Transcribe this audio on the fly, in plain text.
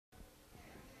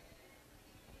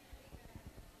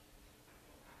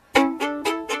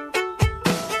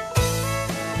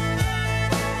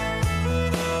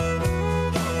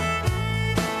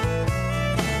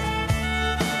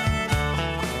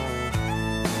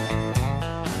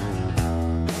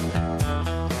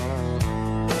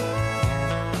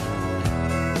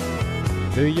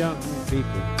to young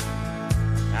people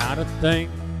how to think.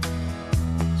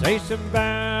 Say some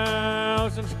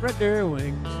vows and spread their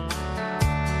wings.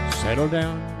 Settle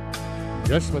down,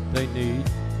 just what they need.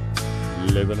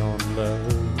 Living on love.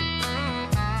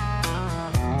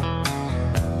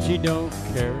 She don't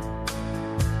care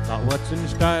about what's in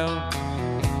style.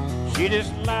 She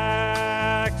just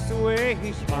likes the way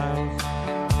he smiles.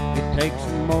 It takes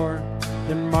more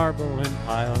than marble and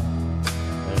tile.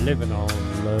 Living on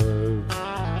love.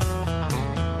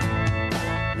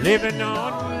 Living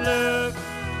on love,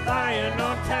 buying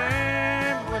on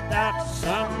time. Without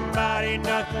somebody,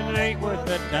 nothing ain't worth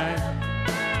a dime.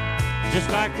 Just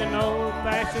like an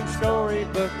old-fashioned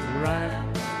storybook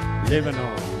rhyme. Living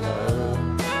on love.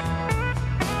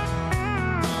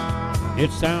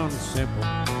 It sounds simple,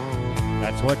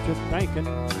 that's what you're thinking.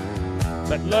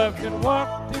 But love can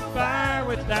walk through fire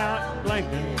without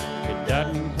blinking. It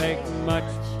doesn't take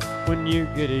much when you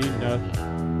get enough.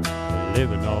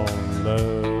 Living on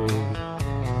love.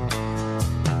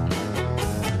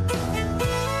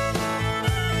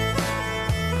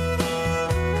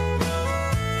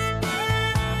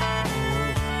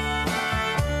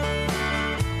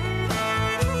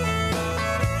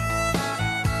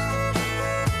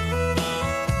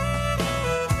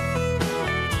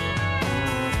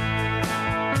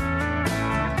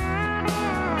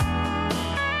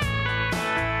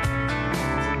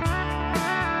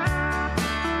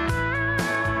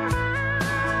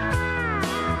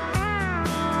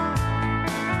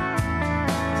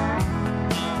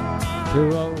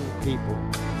 Two old people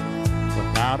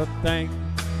without a thing.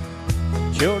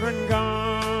 Children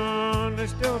gone, and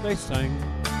still they sing.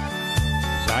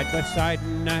 Side by side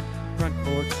in that front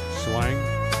porch swing.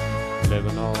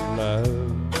 Living on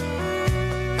love.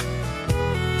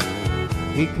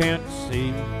 He can't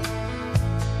see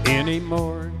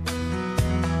anymore.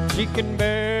 She can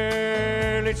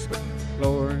barely sweep the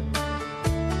floor.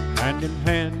 Hand in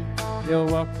hand, they'll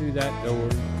walk through that door.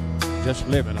 Just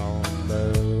living on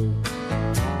love.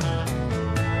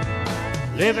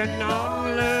 Living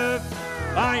on love,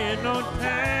 buying on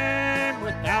time.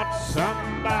 Without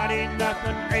somebody,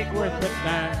 nothing ain't worth a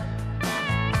dime.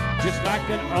 Just like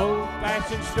an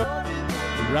old-fashioned story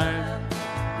rhyme.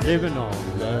 Living on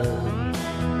love.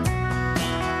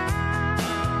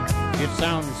 It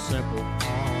sounds simple,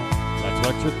 that's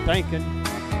what you're thinking.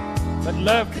 But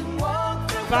love can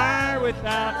walk through fire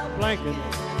without blinking.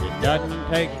 It doesn't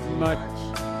take much,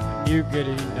 you get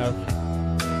enough.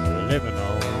 Living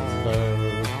on love.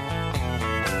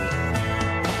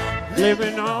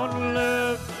 Living on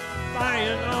love,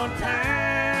 buying on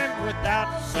time.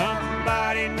 Without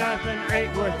somebody, nothing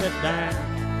ain't worth a dime.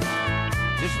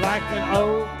 Just like an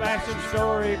old-fashioned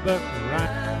storybook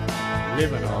rhyme.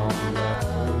 Living on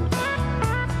love.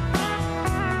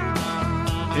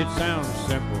 It sounds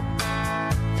simple,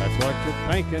 that's what you're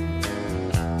thinking.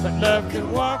 But love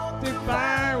can walk through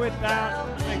fire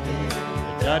without blinking.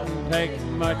 It doesn't take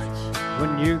much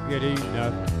when you get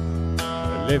enough.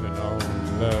 Living on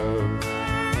love.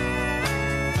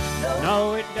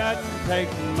 No, it doesn't take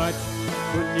much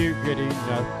when you get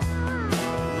enough.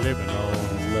 Living on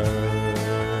love.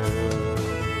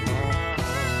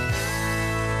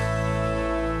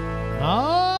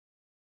 Oh.